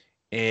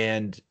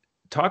 And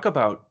talk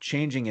about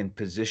changing in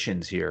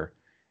positions here.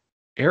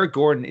 Eric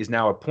Gordon is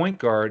now a point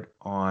guard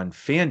on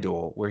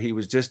FanDuel, where he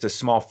was just a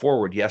small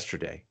forward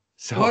yesterday.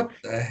 So What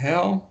the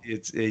hell?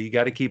 it's you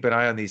got to keep an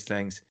eye on these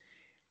things.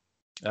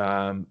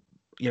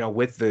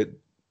 With the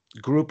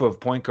group of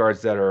point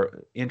guards that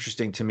are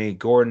interesting to me,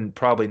 Gordon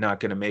probably not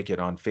going to make it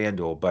on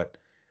FanDuel. But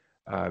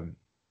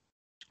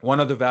one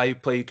other value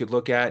play you could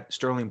look at,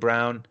 Sterling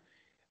Brown.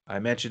 I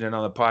mentioned it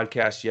on the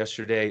podcast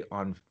yesterday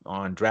on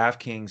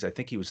DraftKings. I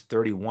think he was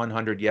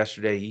 3,100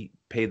 yesterday. He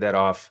paid that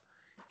off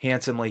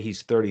handsomely.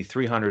 He's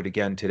 3,300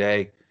 again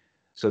today.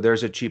 So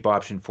there's a cheap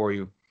option for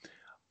you.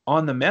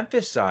 On the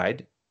Memphis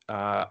side,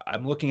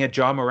 I'm looking at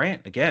Ja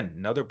Morant. Again,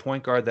 another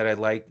point guard that I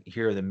like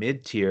here, the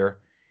mid-tier.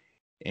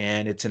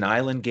 And it's an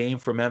island game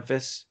for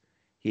Memphis.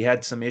 He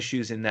had some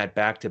issues in that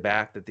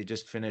back-to-back that they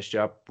just finished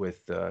up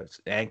with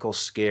ankle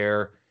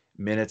scare,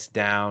 minutes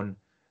down.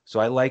 So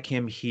I like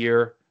him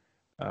here,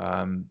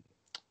 with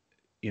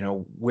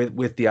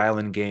the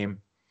island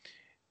game.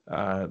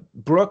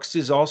 Brooks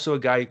is also a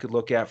guy you could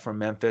look at from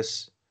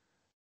Memphis.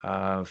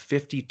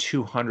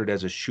 5,200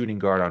 as a shooting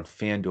guard on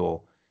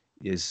FanDuel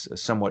is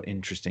somewhat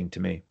interesting to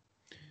me.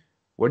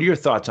 What are your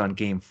thoughts on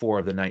game 4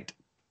 of the night?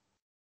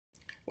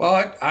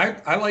 Well,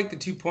 I like the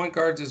 2 point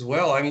guards as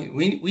well. I mean,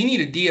 we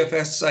need a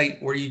DFS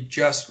site where you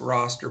just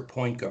roster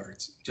point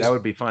guards. That Just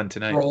would be fun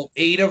tonight. roll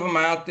 8 of them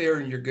out there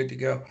and you're good to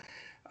go.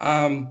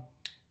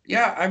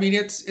 Yeah, I mean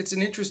it's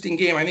an interesting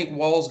game. I think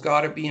Wall's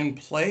got to be in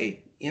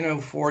play,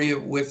 for you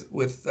with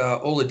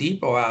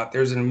Oladipo out.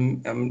 There's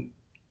an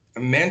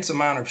immense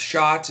amount of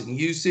shots and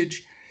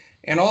usage,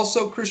 and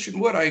also Christian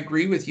Wood. I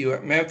agree with you.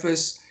 At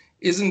Memphis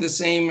isn't the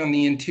same on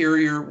the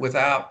interior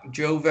without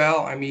Joe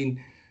Val. I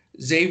mean,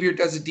 Xavier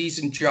does a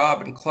decent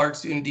job and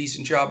Clark's doing a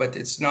decent job, but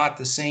it's not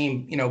the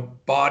same,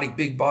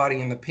 big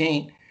body in the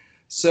paint.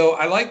 So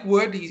I like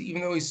Wood,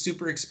 even though he's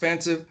super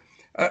expensive.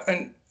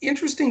 An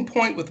interesting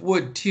point with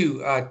Wood,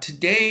 too.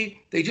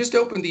 Today, they just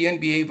opened the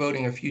NBA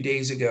voting a few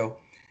days ago,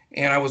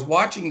 and I was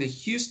watching the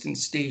Houston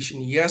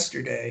station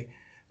yesterday,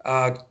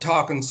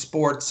 Talking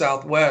Sports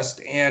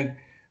Southwest, and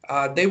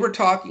they were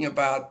talking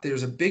about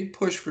there's a big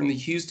push from the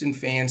Houston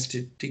fans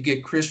to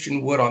get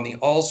Christian Wood on the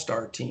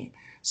All-Star team.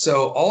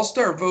 So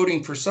All-Star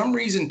voting, for some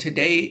reason,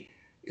 today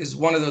is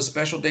one of those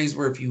special days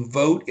where if you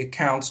vote, it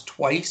counts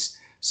twice.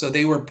 So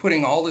they were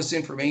putting all this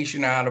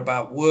information out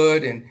about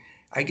Wood, and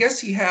I guess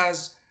he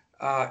has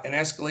an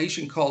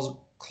escalation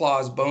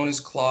clause, bonus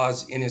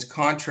clause in his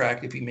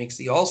contract if he makes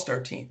the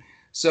All-Star team.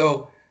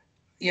 So,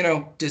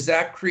 does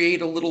that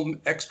create a little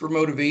extra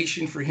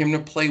motivation for him to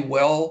play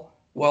well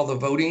while the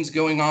voting's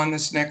going on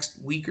this next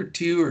week or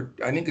two, or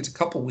I think it's a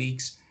couple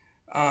weeks,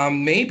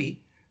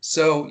 maybe.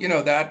 So,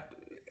 that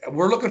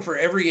we're looking for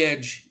every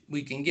edge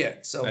we can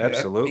get. So that may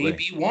Absolutely.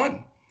 be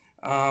one.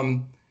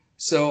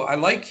 So I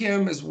like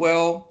him as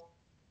well.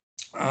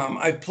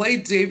 I've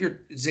played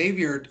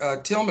Xavier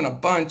Tillman a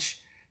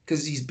bunch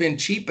because he's been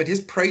cheap, but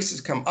his price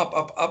has come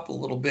up a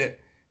little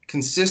bit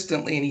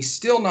consistently, and he's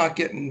still not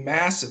getting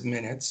massive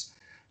minutes.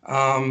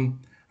 I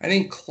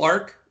think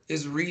Clark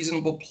is a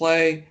reasonable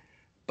play,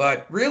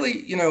 but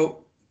really,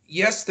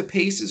 yes, the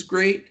pace is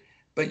great,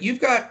 but you've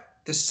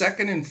got the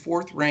second and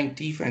fourth ranked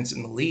defense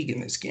in the league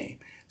in this game.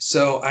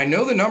 So I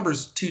know the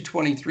number's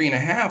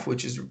 223.5,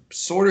 which is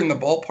sort of in the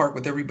ballpark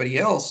with everybody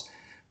else,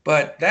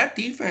 but that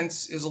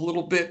defense is a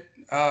little bit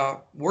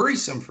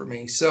worrisome for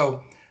me.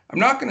 So I'm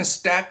not going to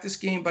stack this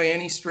game by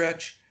any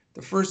stretch.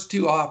 The first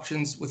two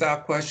options,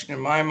 without question in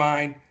my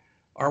mind,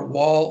 are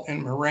Wall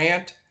and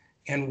Morant,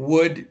 and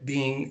Wood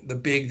being the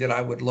big that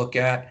I would look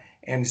at,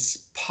 and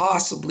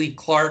possibly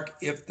Clark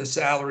if the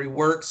salary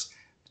works.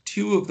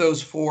 Two of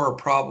those four are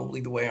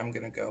probably the way I'm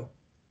going to go.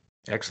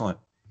 Excellent.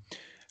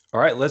 All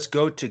right, let's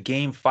go to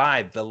game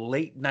 5, the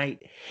late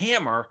night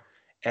hammer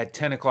at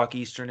 10 o'clock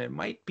Eastern. It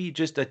might be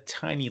just a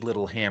tiny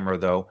little hammer,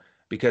 though,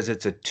 because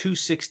it's a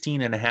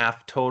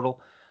 216.5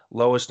 total,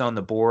 lowest on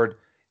the board.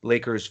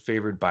 Lakers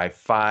favored by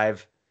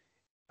 5.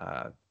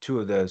 Two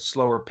of the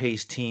slower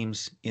paced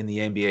teams in the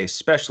NBA,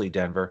 especially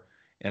Denver.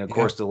 And of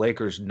course, the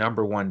Lakers'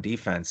 #1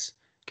 defense,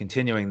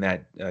 continuing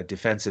that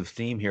defensive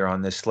theme here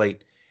on this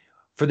slate.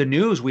 For the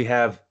news, we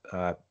have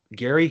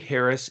Gary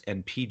Harris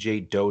and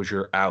PJ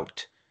Dozier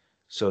out.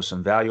 So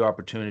some value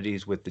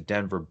opportunities with the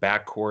Denver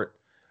backcourt.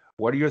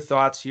 What are your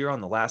thoughts here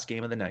on the last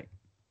game of the night?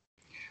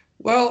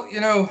 Well,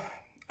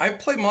 I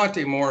play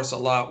Monte Morris a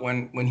lot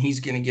when he's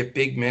going to get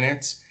big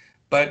minutes,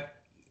 but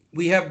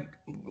we have,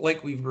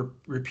 like we've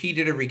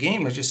repeated every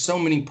game, there's just so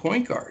many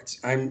point guards.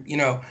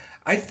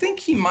 I think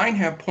he might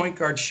have point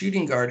guard,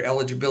 shooting guard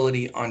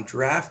eligibility on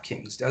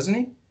DraftKings, doesn't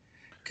he?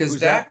 Because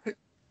that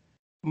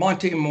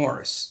Monte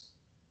Morris.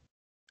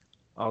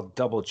 I'll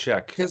double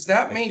check. Because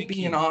that may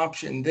be an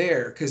option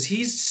there, because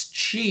he's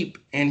cheap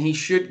and he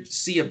should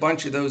see a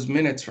bunch of those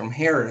minutes from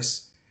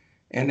Harris,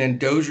 and then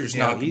Dozier's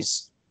not.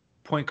 He's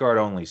point guard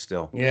only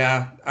still.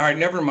 Yeah. All right.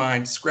 Never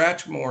mind.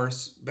 Scratch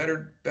Morris.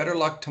 Better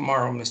luck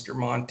tomorrow, Mr.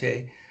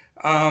 Monte.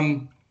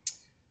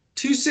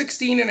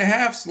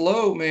 216.5's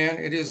low, man.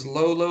 It is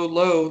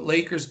low.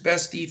 Lakers'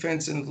 best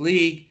defense in the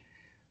league.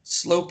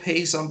 Slow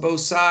pace on both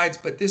sides,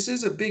 but this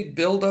is a big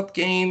build-up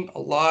game.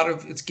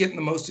 It's getting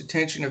the most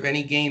attention of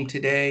any game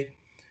today.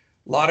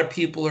 A lot of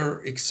people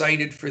are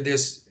excited for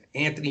this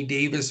Anthony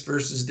Davis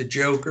versus the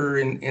Joker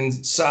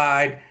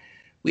inside.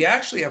 We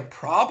actually have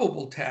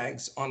probable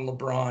tags on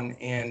LeBron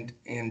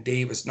and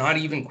Davis, not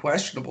even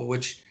questionable,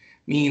 which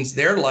means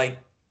they're like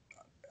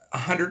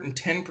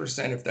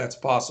 110% if that's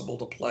possible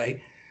to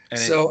play. And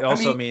so, it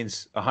also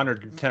means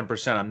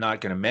 110%. I'm not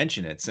going to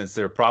mention it since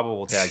they're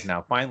probable tags now.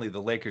 Finally,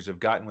 the Lakers have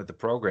gotten with the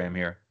program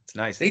here. It's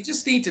nice. They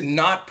just need to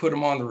not put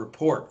them on the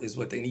report is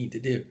what they need to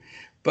do.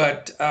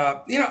 But,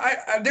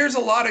 there's a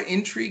lot of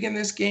intrigue in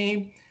this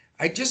game.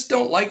 I just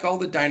don't like all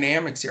the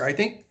dynamics here. I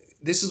think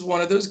this is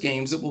one of those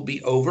games that will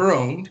be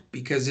over-owned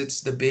because it's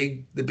the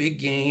big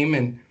game,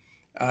 and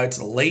it's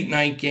a late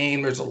night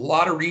game. There's a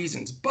lot of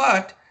reasons,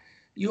 but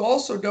you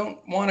also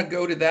don't want to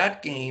go to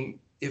that game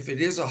if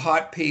it is a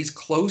hot pace,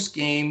 close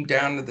game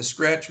down to the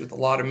stretch with a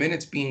lot of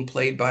minutes being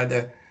played by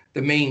the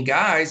main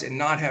guys and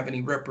not have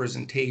any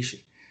representation.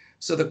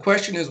 So the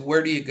question is,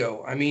 where do you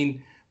go? I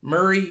mean,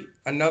 Murray,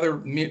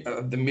 another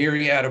of the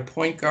myriad of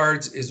point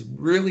guards, is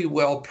really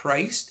well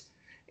priced.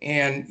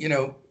 And,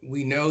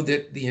 we know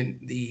that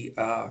the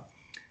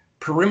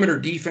perimeter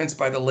defense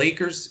by the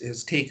Lakers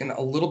has taken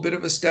a little bit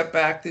of a step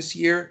back this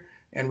year.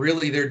 And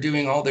really, they're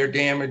doing all their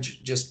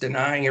damage just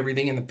denying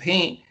everything in the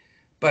paint.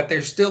 But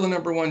they're still the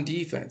 #1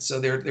 defense, so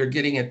they're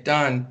getting it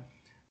done.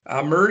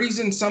 Murray's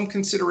in some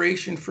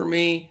consideration for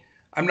me.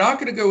 I'm not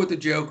going to go with the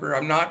Joker.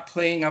 I'm not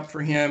playing up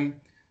for him,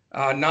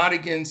 not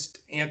against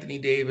Anthony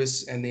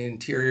Davis and the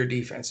interior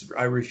defense.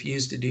 I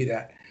refuse to do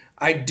that.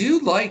 I do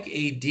like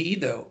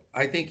AD, though.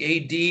 I think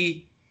AD,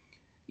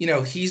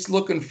 he's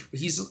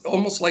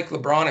almost like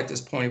LeBron at this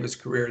point of his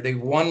career. They've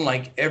won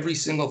like every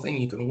single thing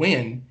you can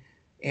win,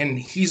 and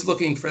he's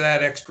looking for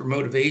that extra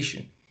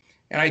motivation.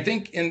 And I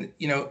think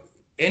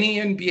any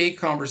NBA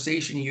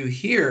conversation you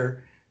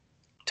hear,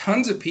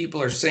 tons of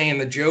people are saying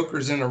the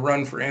Joker's in a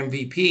run for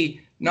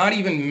MVP, not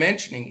even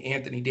mentioning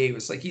Anthony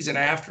Davis. Like he's an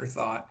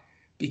afterthought,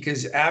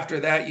 because after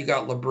that you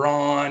got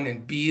LeBron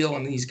and Beal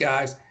and these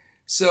guys.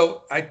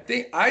 So I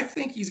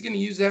think he's going to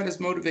use that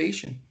as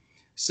motivation.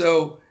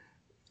 So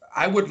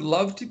I would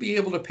love to be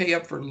able to pay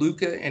up for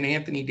Luka and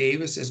Anthony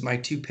Davis as my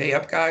two pay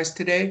up guys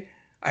today.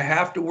 I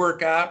have to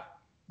work out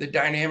the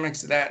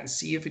dynamics of that and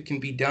see if it can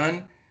be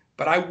done.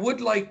 But I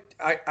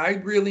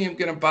really am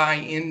going to buy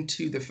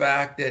into the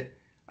fact that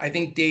I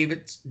think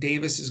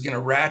Davis is going to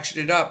ratchet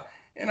it up.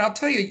 And I'll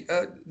tell you,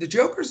 the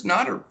Joker's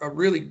not a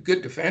really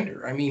good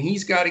defender. I mean,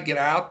 he's got to get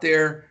out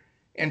there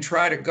and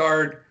try to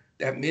guard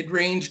that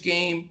mid-range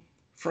game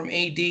from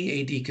AD.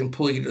 AD can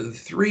pull you to the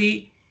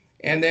three,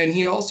 and then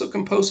he also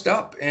can post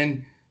up.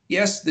 And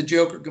yes, the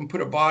Joker can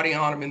put a body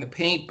on him in the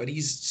paint, but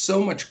he's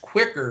so much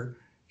quicker.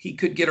 He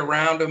could get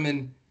around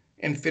him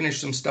and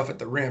finish some stuff at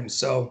the rim.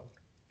 So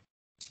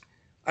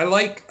I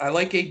like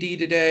AD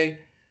today,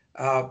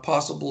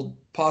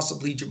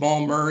 possibly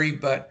Jamal Murray,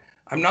 but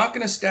I'm not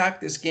going to stack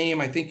this game.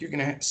 I think you're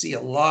going to see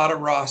a lot of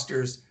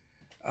rosters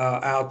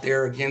out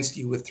there against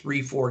you with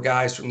 3-4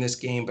 guys from this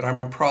game, but I'm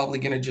probably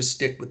going to just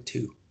stick with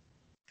 2.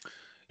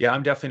 Yeah,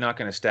 I'm definitely not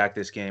going to stack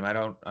this game.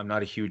 I'm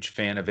not a huge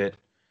fan of it.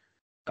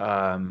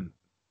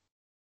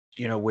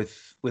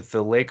 With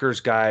the Lakers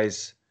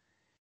guys,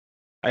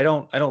 I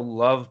don't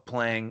love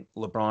playing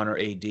LeBron or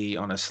AD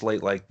on a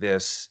slate like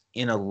this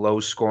in a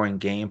low scoring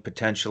game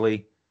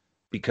potentially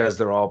because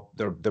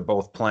they're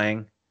both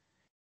playing.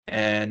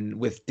 And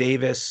with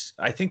Davis,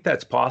 I think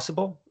that's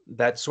possible,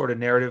 that sort of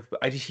narrative.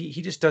 But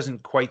he just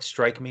doesn't quite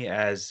strike me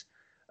as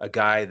a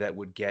guy that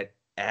would get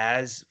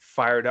as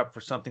fired up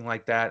for something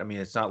like that. I mean,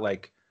 it's not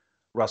like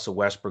Russell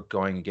Westbrook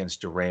going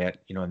against Durant,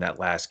 in that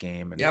last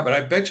game. Yeah, but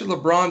I bet you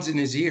LeBron's in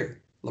his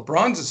ear.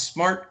 LeBron's a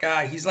smart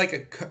guy. He's like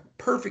a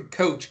perfect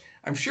coach.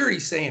 I'm sure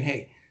he's saying,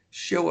 "Hey,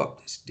 show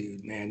up this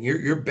dude, man.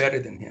 You're better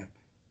than him."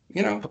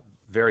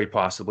 Very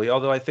possibly.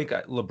 Although I think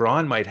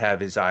LeBron might have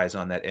his eyes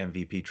on that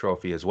MVP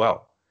trophy as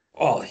well.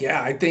 Oh,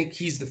 yeah, I think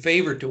he's the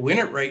favorite to win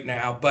it right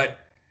now, but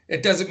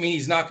it doesn't mean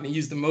he's not going to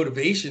use the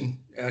motivation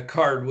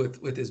card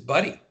with his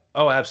buddy.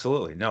 Oh,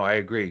 absolutely. No, I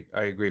agree.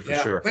 For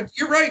sure. But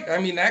you're right. I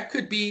mean, that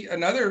could be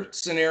another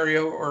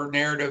scenario or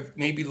narrative.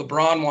 Maybe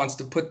LeBron wants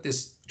to put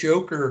this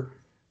Joker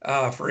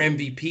for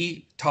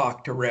MVP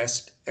talk to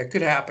rest. That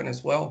could happen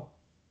as well.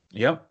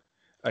 Yep,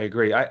 I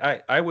agree.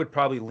 I would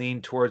probably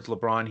lean towards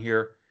LeBron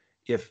here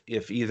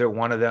if either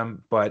one of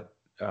them, but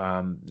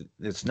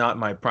it's not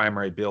my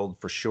primary build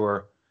for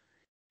sure.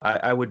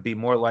 I would be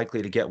more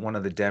likely to get one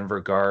of the Denver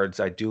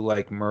guards. I do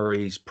like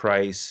Murray's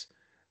price.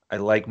 I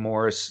like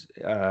Morris,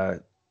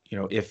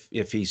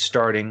 if he's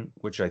starting,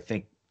 which I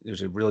think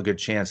there's a really good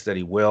chance that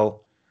he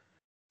will.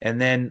 And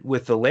then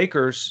with the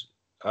Lakers,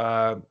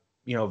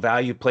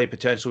 value play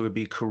potential would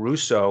be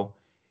Caruso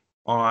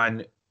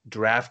on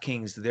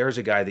DraftKings. There's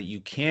a guy that you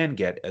can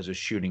get as a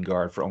shooting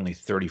guard for only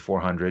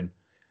 3,400.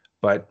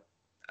 But,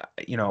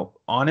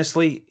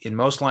 honestly, in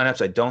most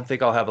lineups, I don't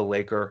think I'll have a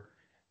Laker.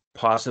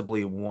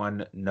 Possibly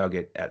one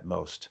Nugget at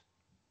most.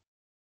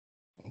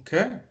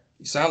 Okay.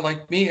 You sound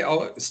like me,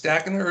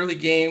 stacking the early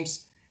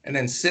games and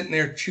then sitting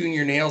there chewing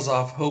your nails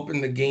off,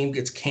 hoping the game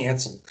gets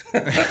canceled.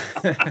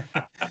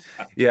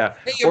 Yeah.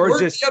 Hey, it worked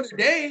the other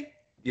day.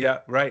 Yeah,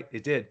 right.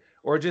 It did.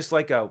 Or just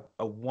like a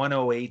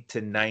 108 to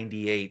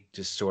 98,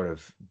 just sort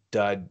of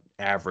dud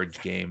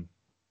average game.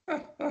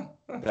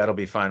 That'll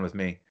be fine with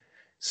me.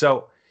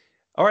 So,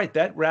 all right,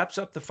 that wraps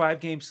up the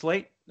 5-game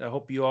slate. I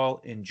hope you all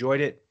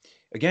enjoyed it.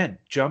 Again,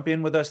 jump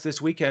in with us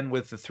this weekend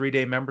with the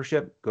 3-day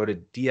membership. Go to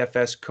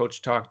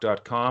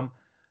dfscoachtalk.com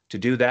to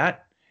do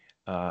that.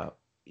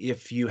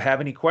 If you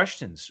have any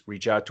questions,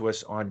 reach out to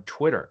us on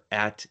Twitter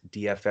at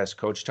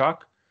dfscoachtalk.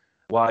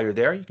 While you're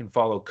there, you can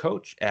follow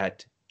Coach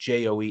at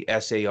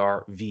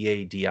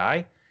JOESARVADI.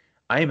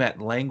 I am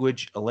at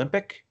Language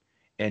Olympic,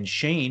 and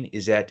Shane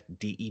is at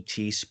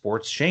DET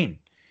Sports Shane.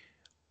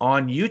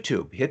 On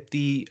YouTube, hit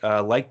the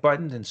like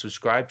button and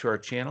subscribe to our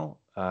channel.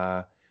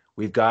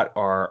 We've got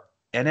our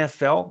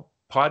NFL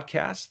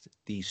podcast,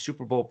 the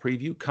Super Bowl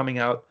preview, coming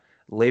out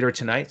later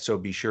tonight, so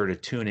be sure to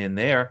tune in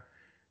there.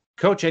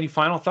 Coach, any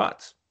final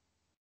thoughts?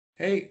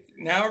 Hey,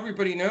 now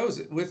everybody knows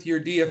that with your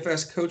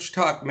DFS Coach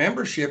Talk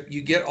membership,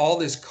 you get all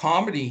this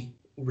comedy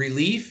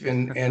relief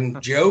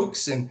and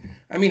jokes. And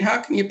I mean, how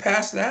can you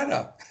pass that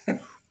up?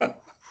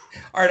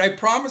 All right, I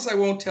promise I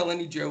won't tell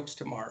any jokes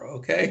tomorrow,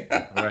 okay?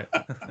 All right.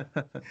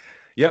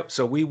 Yep,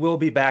 so we will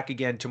be back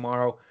again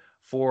tomorrow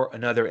for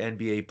another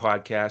NBA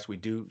podcast. We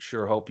do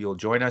sure hope you'll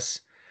join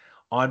us.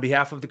 On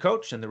behalf of the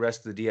coach and the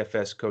rest of the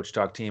DFS Coach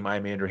Talk team,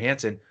 I'm Andrew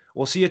Hansen.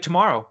 We'll see you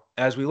tomorrow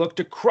as we look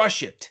to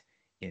crush it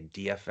in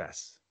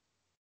DFS.